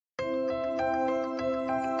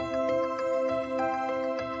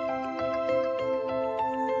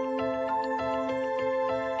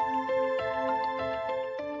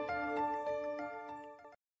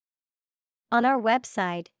On our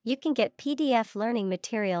website, you can get PDF learning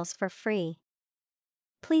materials for free.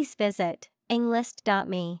 Please visit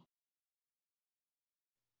englist.me.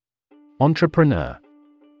 Entrepreneur.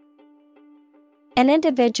 An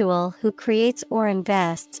individual who creates or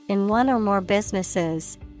invests in one or more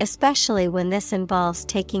businesses, especially when this involves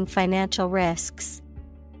taking financial risks.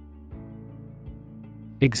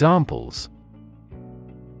 Examples: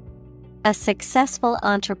 A successful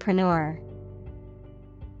entrepreneur.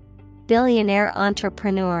 Billionaire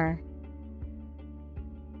entrepreneur.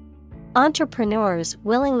 Entrepreneurs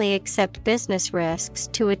willingly accept business risks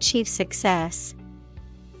to achieve success.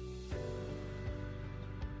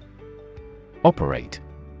 Operate.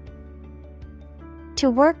 To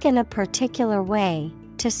work in a particular way,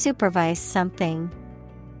 to supervise something.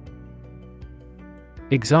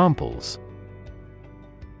 Examples: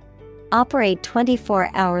 Operate 24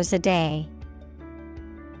 hours a day.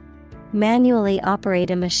 Manually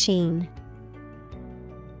operate a machine.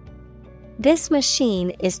 This machine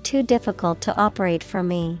is too difficult to operate for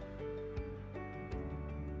me.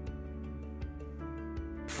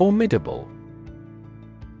 Formidable.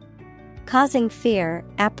 Causing fear,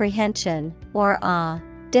 apprehension, or awe,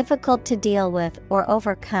 difficult to deal with or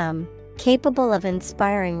overcome, capable of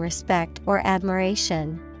inspiring respect or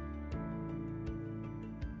admiration.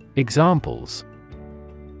 Examples: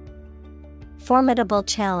 Formidable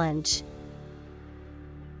challenge.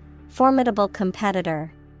 Formidable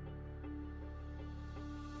competitor.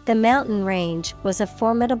 The mountain range was a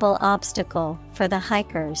formidable obstacle for the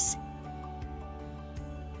hikers.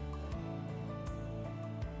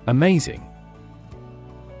 Amazing.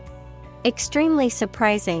 Extremely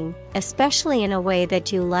surprising, especially in a way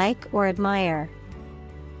that you like or admire.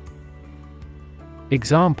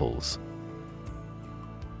 Examples: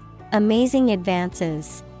 Amazing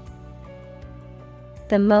advances.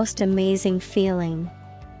 The most amazing feeling.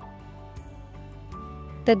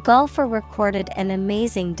 The golfer recorded an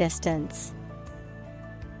amazing distance.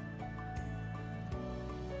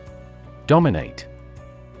 Dominate.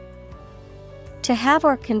 To have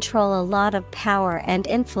or control a lot of power and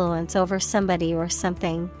influence over somebody or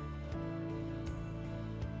something.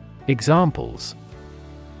 Examples: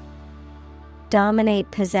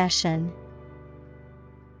 Dominate possession.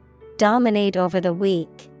 Dominate over the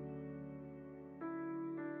weak.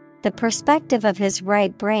 The perspective of his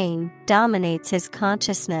right brain dominates his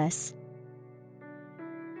consciousness.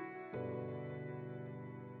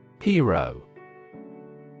 Hero.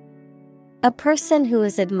 A person who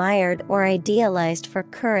is admired or idealized for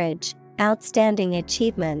courage, outstanding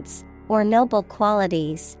achievements, or noble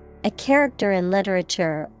qualities, a character in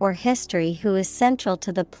literature or history who is central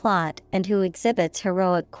to the plot and who exhibits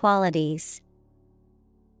heroic qualities.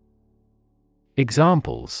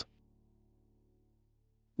 Examples: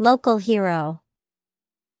 Local hero.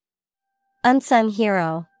 Unsung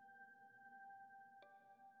hero.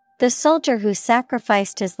 The soldier who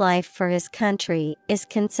sacrificed his life for his country is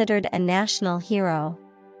considered a national hero.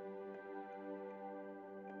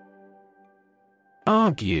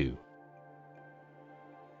 Argue.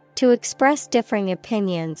 To express differing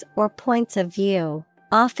opinions or points of view,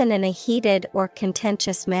 often in a heated or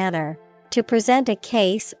contentious manner, to present a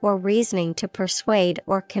case or reasoning to persuade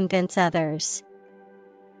or convince others.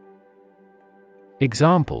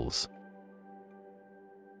 Examples: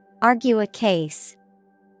 Argue a case.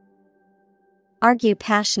 Argue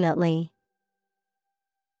passionately.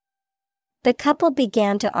 The couple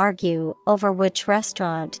began to argue over which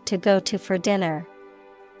restaurant to go to for dinner.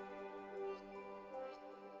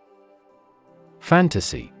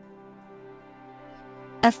 Fantasy.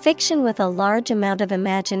 A fiction with a large amount of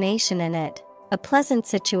imagination in it, a pleasant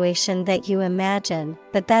situation that you imagine,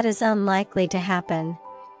 but that is unlikely to happen.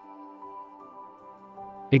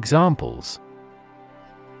 Examples: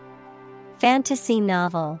 Fantasy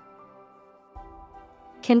novel.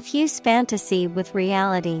 Confuse fantasy with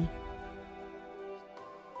reality.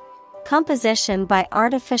 Composition by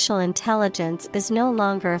artificial intelligence is no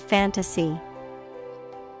longer a fantasy.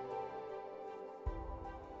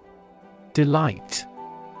 Delight.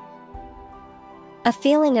 A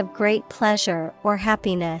feeling of great pleasure or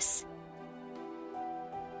happiness.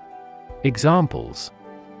 Examples: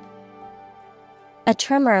 A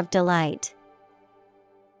tremor of delight.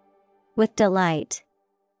 With delight.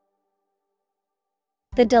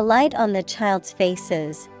 The delight on the child's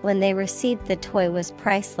faces when they received the toy was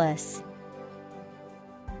priceless.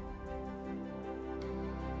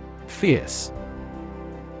 Fierce.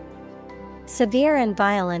 Severe and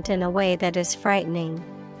violent in a way that is frightening.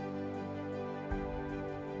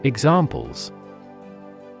 Examples: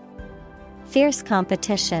 Fierce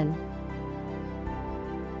competition.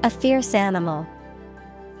 A fierce animal.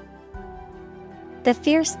 The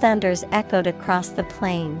fierce thunders echoed across the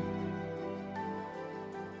plain.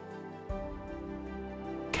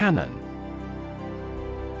 Canon.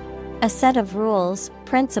 A set of rules,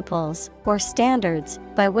 principles, or standards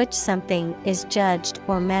by which something is judged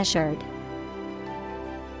or measured.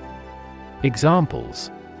 Examples: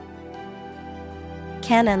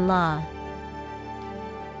 Canon law.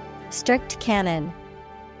 Strict canon.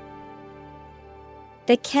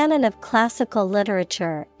 The canon of classical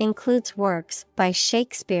literature includes works by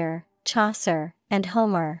Shakespeare, Chaucer, and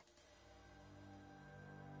Homer.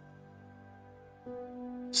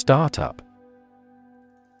 Startup.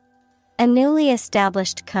 A newly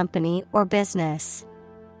established company or business.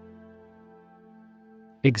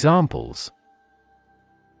 Examples: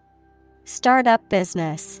 Startup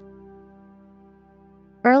business.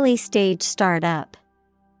 Early stage startup.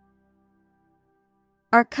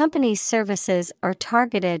 Our company's services are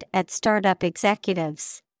targeted at startup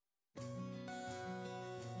executives.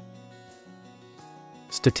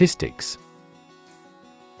 Statistics.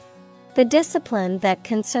 The discipline that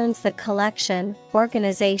concerns the collection,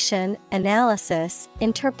 organization, analysis,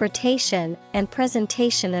 interpretation, and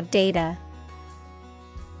presentation of data.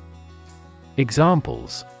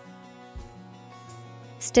 Examples: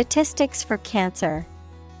 Statistics for cancer.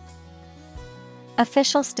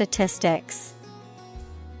 Official statistics.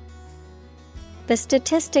 The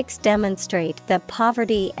statistics demonstrate that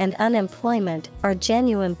poverty and unemployment are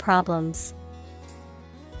genuine problems.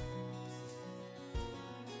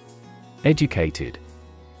 Educated.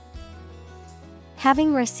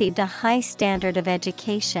 Having received a high standard of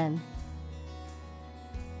education.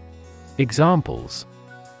 Examples: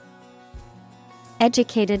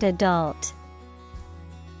 Educated adult.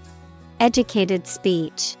 Educated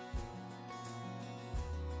speech.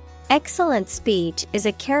 Excellent speech is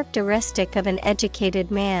a characteristic of an educated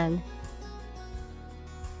man.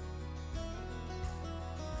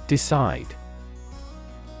 Decide.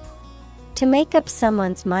 To make up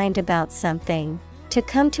someone's mind about something, to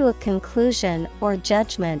come to a conclusion or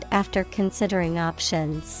judgment after considering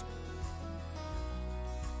options.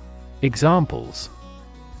 Examples: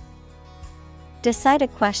 Decide a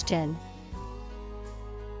question.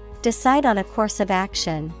 Decide on a course of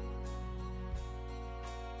action.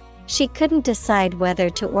 She couldn't decide whether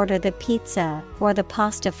to order the pizza or the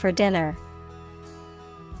pasta for dinner.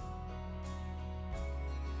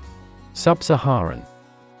 Sub-Saharan.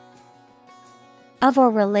 Of or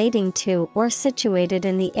relating to or situated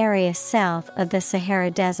in the area south of the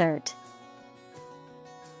Sahara Desert.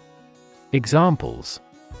 Examples: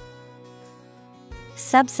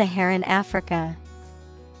 Sub-Saharan Africa.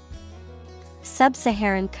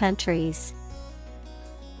 Sub-Saharan countries.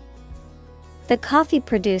 The coffee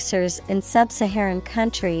producers in sub-Saharan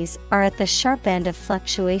countries are at the sharp end of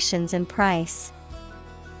fluctuations in price.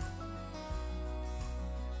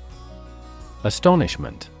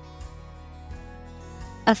 Astonishment.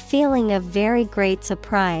 A feeling of very great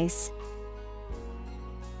surprise.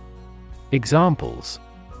 Examples: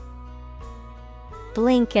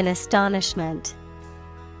 Blink in astonishment.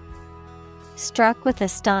 Struck with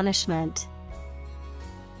astonishment.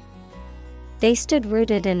 They stood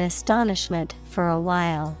rooted in astonishment for a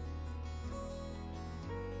while.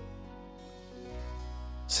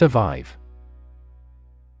 Survive.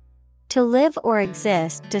 To live or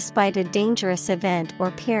exist despite a dangerous event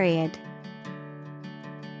or period.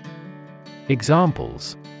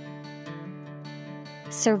 Examples: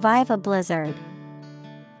 Survive a blizzard.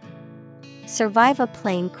 Survive a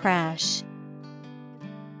plane crash.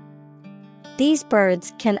 These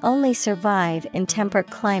birds can only survive in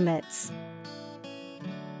temperate climates.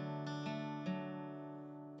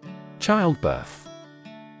 Childbirth.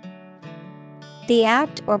 The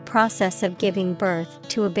act or process of giving birth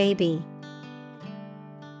to a baby.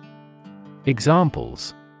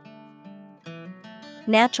 Examples: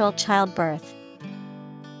 Natural childbirth.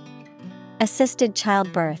 Assisted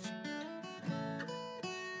childbirth.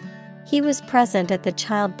 He was present at the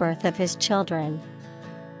childbirth of his children.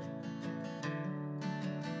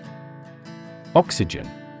 Oxygen.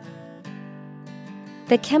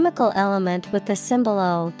 The chemical element with the symbol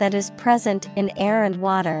O that is present in air and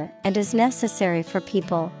water and is necessary for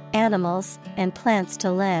people, animals, and plants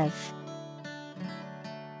to live.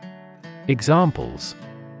 Examples: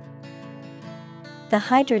 The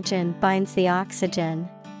hydrogen binds the oxygen.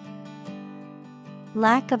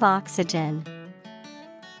 Lack of oxygen.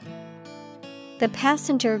 The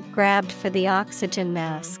passenger grabbed for the oxygen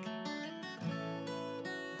mask.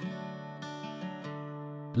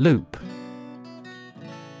 Loop.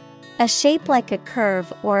 A shape like a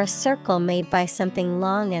curve or a circle made by something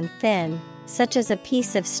long and thin, such as a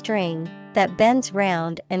piece of string, that bends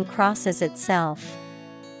round and crosses itself.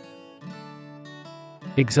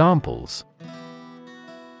 Examples: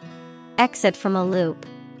 Exit from a loop.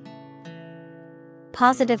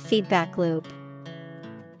 Positive feedback loop.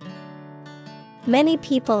 Many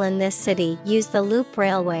people in this city use the loop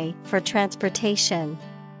railway for transportation.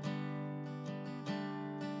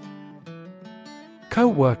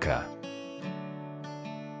 Co-worker.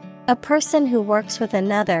 A person who works with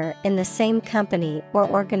another in the same company or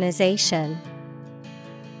organization.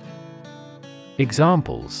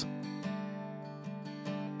 Examples: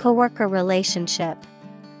 Coworker relationship.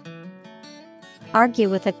 Argue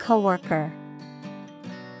with a coworker.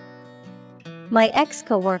 My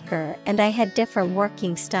ex-coworker and I had different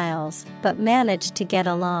working styles, but managed to get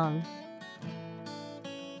along.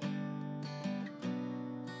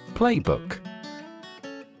 Playbook.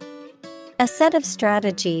 A set of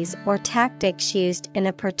strategies or tactics used in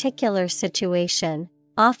a particular situation,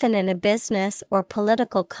 often in a business or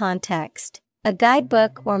political context. A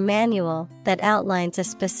guidebook or manual that outlines a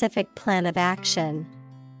specific plan of action.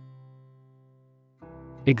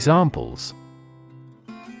 Examples: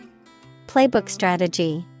 Playbook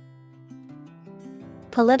strategy.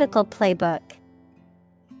 Political playbook.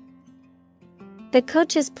 The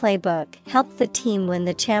coach's playbook helped the team win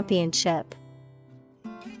the championship.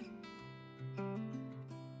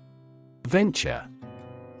 Venture.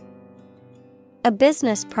 A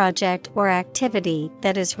business project or activity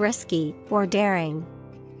that is risky or daring.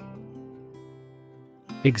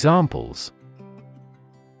 Examples: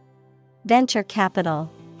 Venture capital.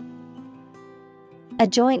 A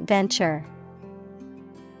joint venture.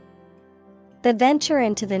 The venture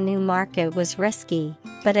into the new market was risky,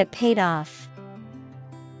 but it paid off.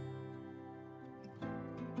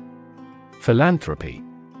 Philanthropy.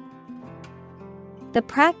 The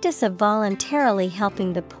practice of voluntarily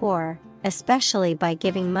helping the poor, especially by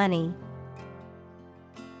giving money.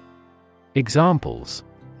 Examples: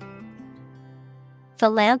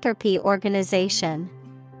 Philanthropy organization.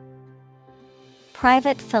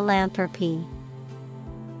 Private philanthropy.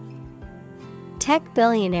 Tech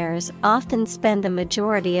billionaires often spend the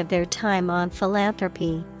majority of their time on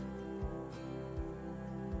philanthropy.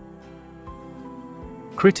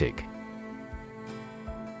 Critic.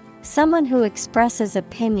 Someone who expresses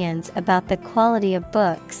opinions about the quality of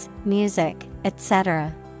books, music,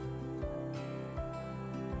 etc.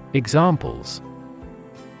 Examples: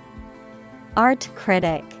 Art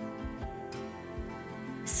critic.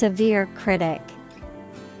 Severe critic.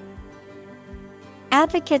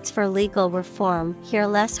 Advocates for legal reform hear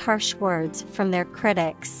less harsh words from their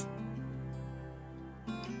critics.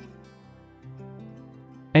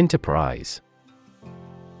 Enterprise.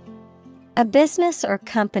 A business or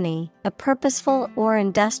company, a purposeful or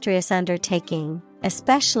industrious undertaking,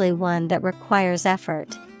 especially one that requires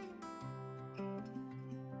effort.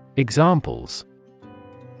 Examples: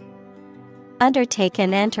 Undertake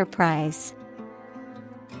an enterprise.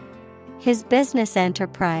 His business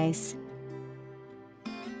enterprise.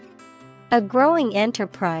 A growing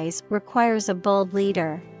enterprise requires a bold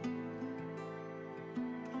leader.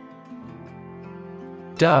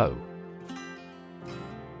 Doe.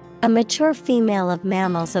 A mature female of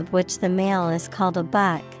mammals of which the male is called a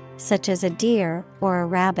buck, such as a deer or a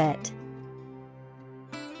rabbit.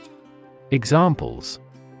 Examples: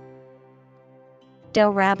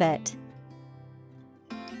 Doe rabbit.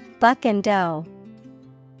 Buck and doe.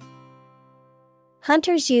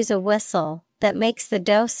 Hunters use a whistle that makes the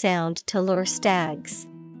doe sound to lure stags.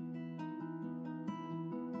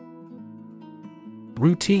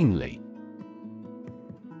 Routinely.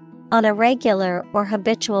 On a regular or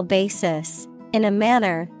habitual basis, in a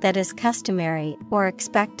manner that is customary or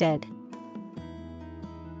expected.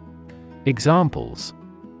 Examples: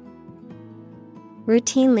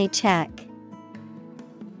 Routinely check.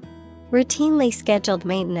 Routinely scheduled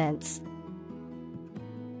maintenance.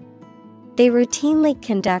 They routinely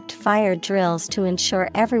conduct fire drills to ensure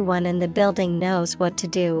everyone in the building knows what to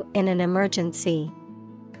do in an emergency.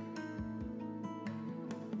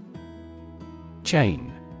 Chain.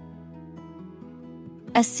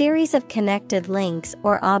 A series of connected links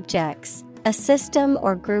or objects, a system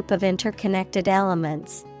or group of interconnected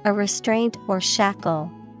elements, a restraint or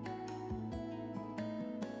shackle.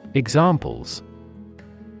 Examples: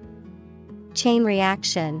 Chain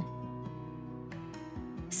reaction.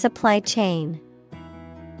 Supply chain.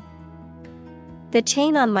 The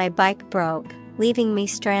chain on my bike broke, leaving me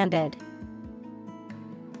stranded.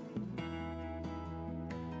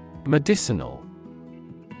 Medicinal.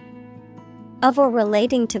 Of or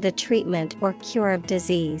relating to the treatment or cure of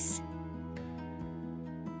disease.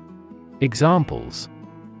 Examples: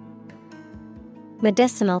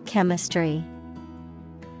 Medicinal chemistry.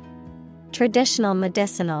 Traditional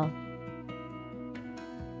medicinal.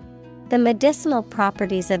 The medicinal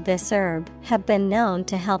properties of this herb have been known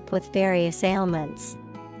to help with various ailments.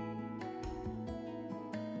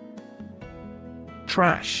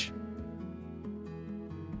 Trash.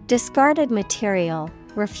 Discarded material,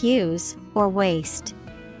 refuse, or waste.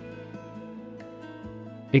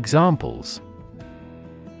 Examples: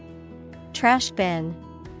 trash bin,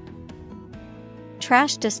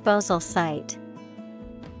 trash disposal site.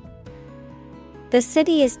 The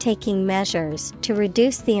city is taking measures to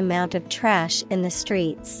reduce the amount of trash in the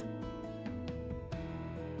streets.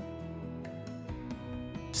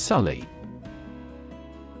 Sully.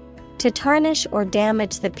 To tarnish or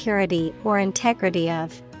damage the purity or integrity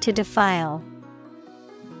of, to defile.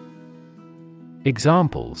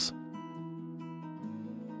 Examples: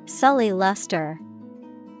 sully luster,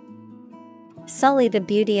 sully the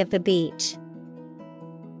beauty of the beach.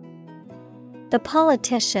 The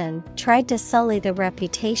politician tried to sully the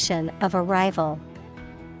reputation of a rival.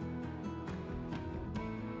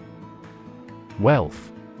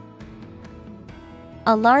 Wealth.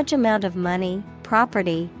 A large amount of money,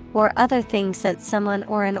 property, or other things that someone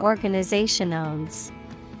or an organization owns.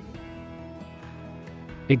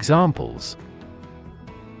 Examples: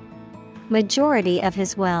 majority of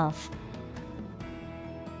his wealth.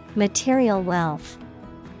 Material wealth.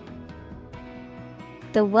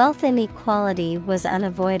 The wealth inequality was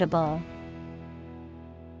unavoidable.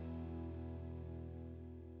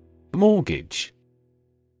 Mortgage.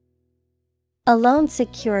 A loan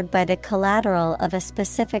secured by the collateral of a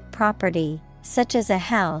specific property, such as a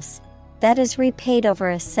house, that is repaid over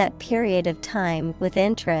a set period of time with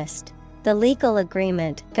interest, the legal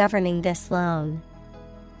agreement governing this loan.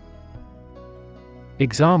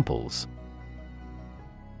 Examples: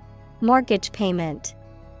 mortgage payment.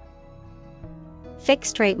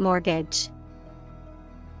 Fixed rate mortgage.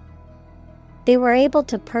 They were able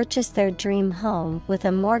to purchase their dream home with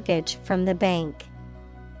a mortgage from the bank.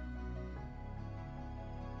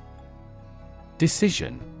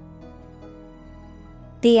 Decision.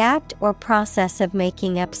 The act or process of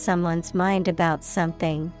making up someone's mind about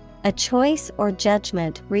something, a choice or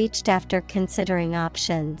judgment reached after considering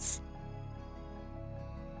options.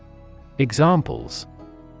 Examples: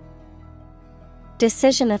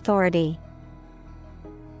 decision authority.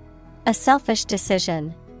 A selfish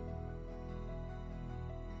decision.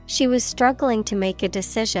 She was struggling to make a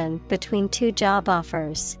decision between two job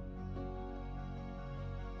offers.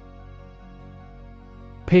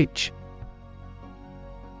 Pitch.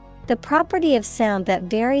 The property of sound that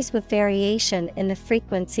varies with variation in the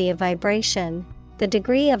frequency of vibration, the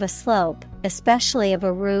degree of a slope, especially of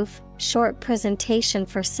a roof, short presentation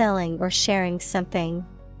for selling or sharing something.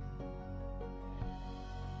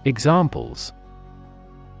 Examples: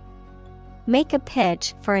 make a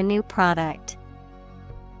pitch for a new product.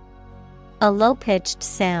 A low-pitched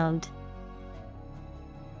sound.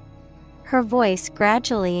 Her voice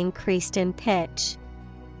gradually increased in pitch.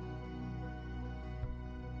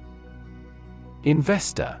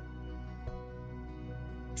 Investor.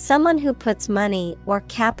 Someone who puts money or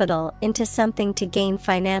capital into something to gain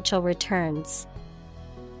financial returns.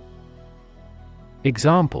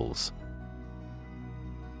 Examples: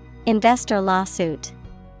 investor lawsuit.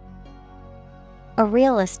 A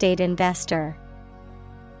real estate investor.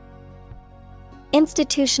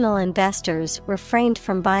 Institutional investors refrained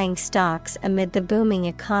from buying stocks amid the booming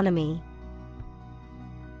economy.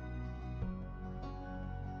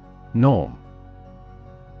 Norm.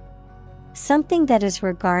 Something that is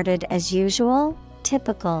regarded as usual,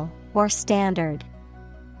 typical, or standard.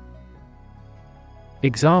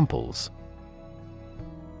 Examples: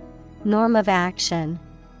 norm of action.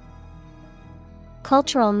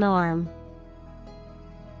 Cultural norm.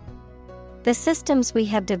 The systems we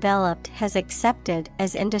have developed has accepted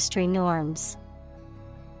as industry norms.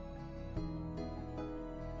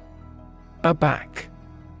 Aback.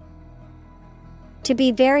 To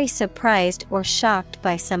be very surprised or shocked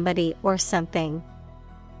by somebody or something.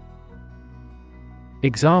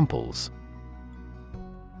 Examples: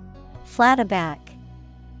 flat aback.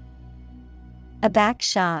 Aback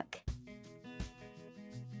shock.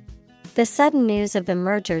 The sudden news of the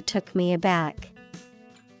merger took me aback.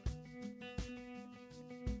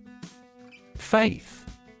 Faith.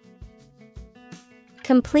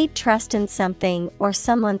 Complete trust in something or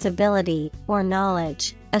someone's ability or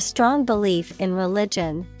knowledge, a strong belief in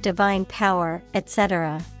religion, divine power,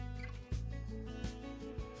 etc.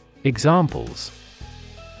 Examples: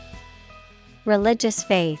 religious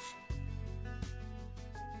faith.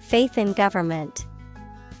 Faith in government.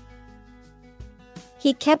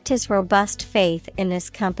 He kept his robust faith in his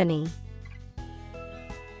company.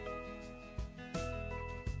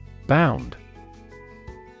 Bound.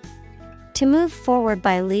 To move forward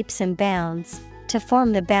by leaps and bounds, to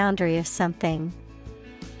form the boundary of something.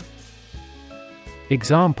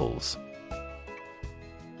 Examples: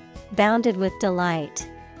 Bounded with delight.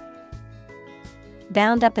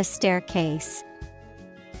 Bound up a staircase.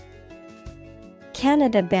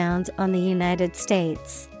 Canada bounds on the United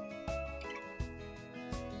States.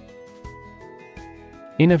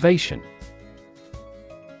 Innovation.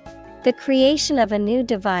 The creation of a new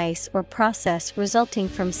device or process resulting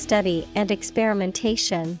from study and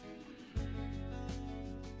experimentation.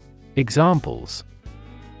 Examples: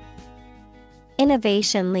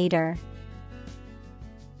 Innovation leader.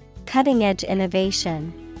 Cutting-edge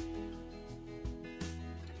innovation.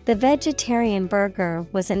 The vegetarian burger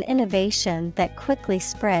was an innovation that quickly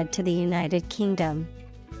spread to the United Kingdom.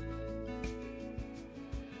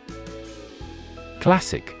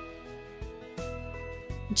 Classic.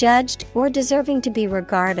 Judged or deserving to be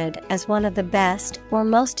regarded as one of the best or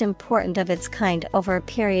most important of its kind over a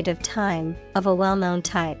period of time, of a well-known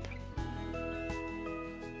type.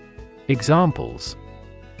 Examples: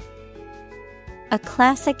 A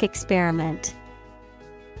classic experiment.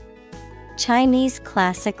 Chinese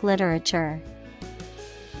classic literature.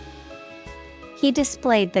 He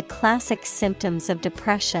displayed the classic symptoms of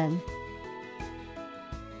depression.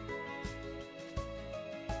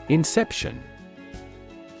 Inception.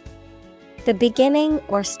 The beginning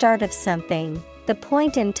or start of something, the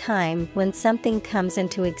point in time when something comes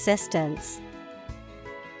into existence.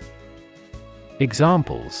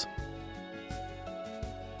 Examples: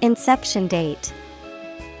 Inception date.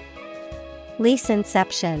 Lease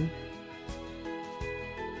inception.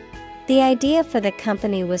 The idea for the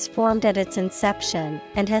company was formed at its inception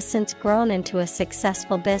and has since grown into a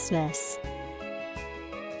successful business.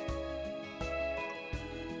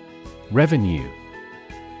 Revenue.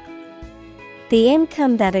 The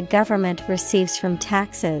income that a government receives from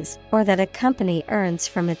taxes or that a company earns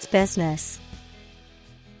from its business.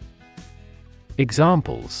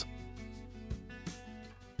 Examples: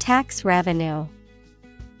 Tax revenue.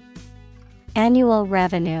 Annual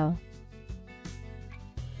revenue.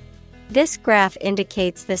 This graph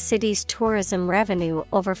indicates the city's tourism revenue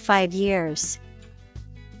over 5 years.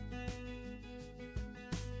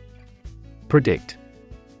 Predict.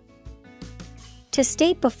 To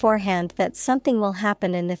state beforehand that something will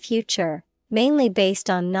happen in the future, mainly based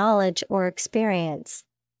on knowledge or experience.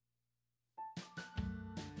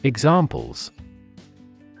 Examples: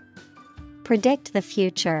 Predict the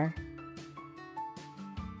future.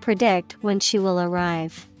 Predict when she will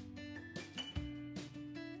arrive.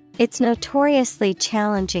 It's notoriously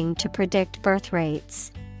challenging to predict birth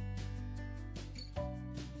rates.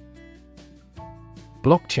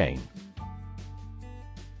 Blockchain.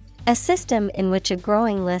 A system in which a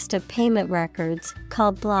growing list of payment records,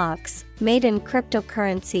 called blocks, made in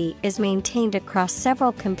cryptocurrency is maintained across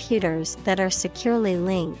several computers that are securely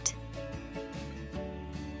linked.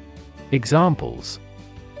 Examples: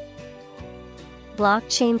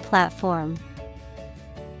 Blockchain platform.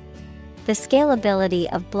 The scalability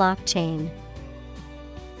of blockchain.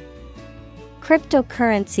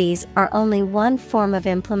 Cryptocurrencies are only one form of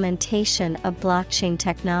implementation of blockchain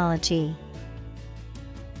technology.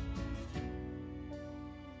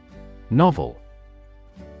 Novel.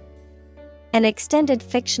 An extended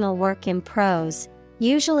fictional work in prose,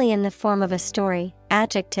 usually in the form of a story.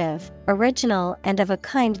 Adjective, original and of a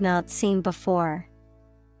kind not seen before.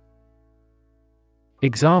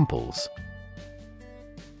 Examples: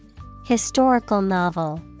 Historical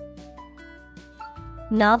novel.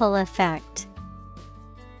 Novel effect.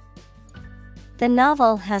 The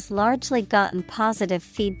novel has largely gotten positive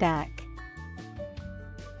feedback.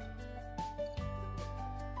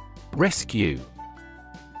 Rescue.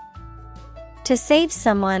 To save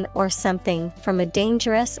someone or something from a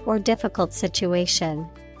dangerous or difficult situation.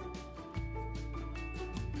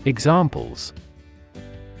 Examples: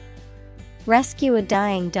 Rescue a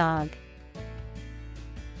dying dog.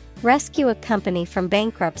 Rescue a company from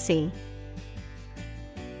bankruptcy.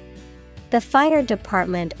 The fire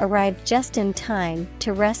department arrived just in time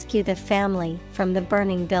to rescue the family from the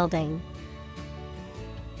burning building.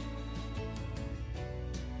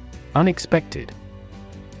 Unexpected.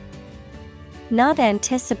 Not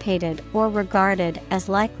anticipated or regarded as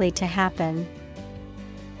likely to happen.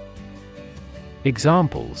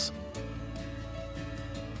 Examples: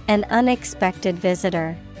 An unexpected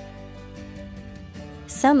visitor.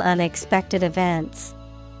 Some unexpected events.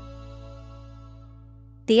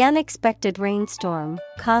 The unexpected rainstorm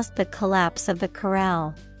caused the collapse of the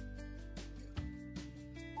corral.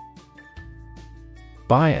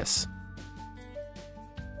 Bias.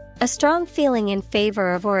 A strong feeling in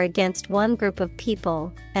favor of or against one group of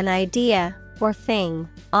people, an idea, or thing,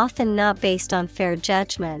 often not based on fair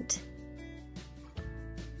judgment.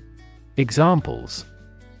 Examples: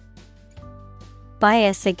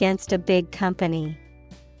 Bias against a big company.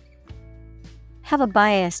 Have a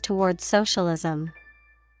bias towards socialism.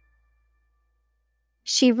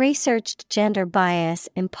 She researched gender bias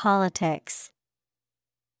in politics.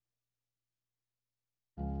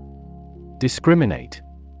 Discriminate.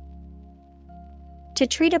 To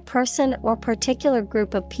treat a person or particular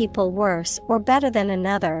group of people worse or better than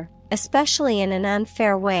another, especially in an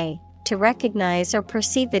unfair way, to recognize or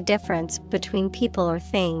perceive the difference between people or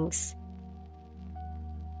things.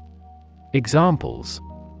 Examples: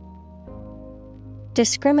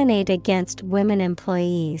 Discriminate against women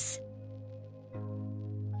employees.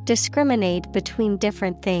 Discriminate between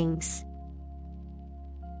different things.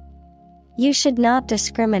 You should not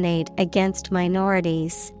discriminate against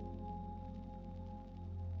minorities.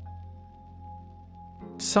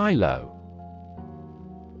 Silo.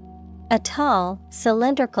 A tall,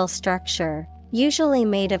 cylindrical structure, usually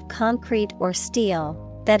made of concrete or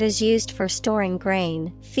steel, that is used for storing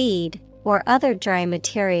grain, feed, or other dry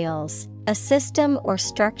materials, a system or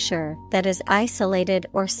structure that is isolated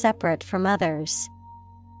or separate from others.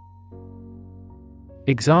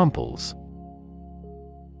 Examples: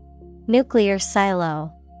 Nuclear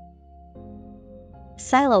silo.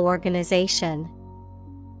 Silo organization.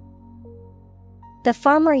 The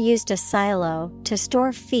farmer used a silo to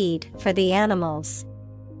store feed for the animals.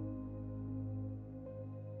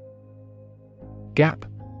 Gap.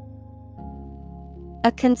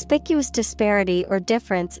 A conspicuous disparity or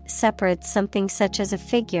difference separates something such as a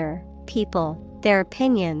figure, people, their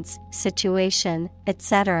opinions, situation,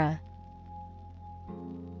 etc.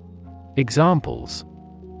 Examples: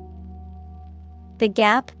 The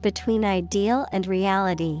gap between ideal and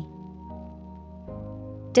reality.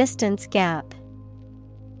 Distance gap.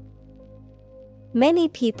 Many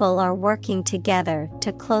people are working together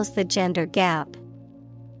to close the gender gap.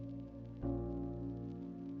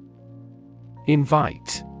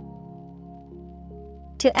 Invite.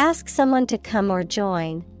 To ask someone to come or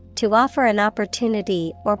join, to offer an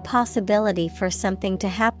opportunity or possibility for something to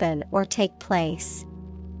happen or take place.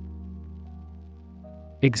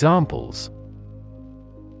 Examples: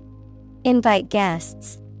 Invite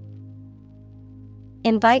guests.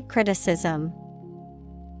 Invite criticism.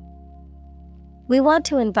 We want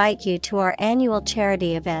to invite you to our annual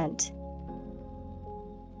charity event.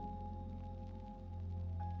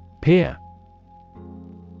 Peer.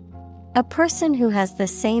 A person who has the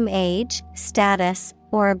same age, status,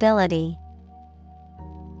 or ability.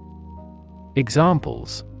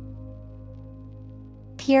 Examples: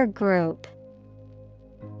 Peer group.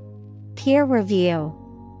 Peer review.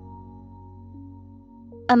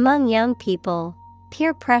 Among young people,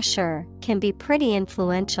 peer pressure can be pretty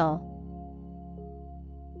influential.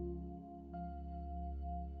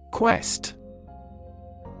 Quest.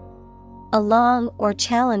 A long or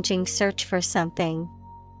challenging search for something.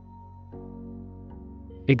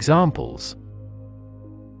 Examples: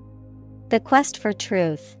 The quest for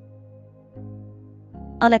truth.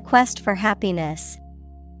 On a quest for happiness.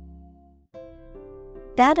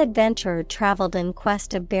 That adventurer traveled in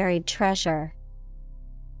quest of buried treasure.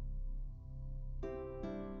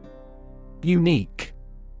 Unique.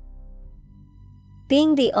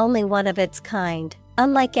 Being the only one of its kind,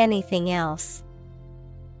 unlike anything else.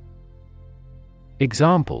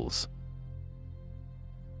 Examples: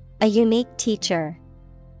 A unique teacher.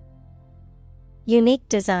 Unique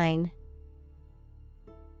design.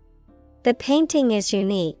 The painting is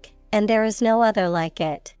unique, and there is no other like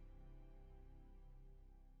it.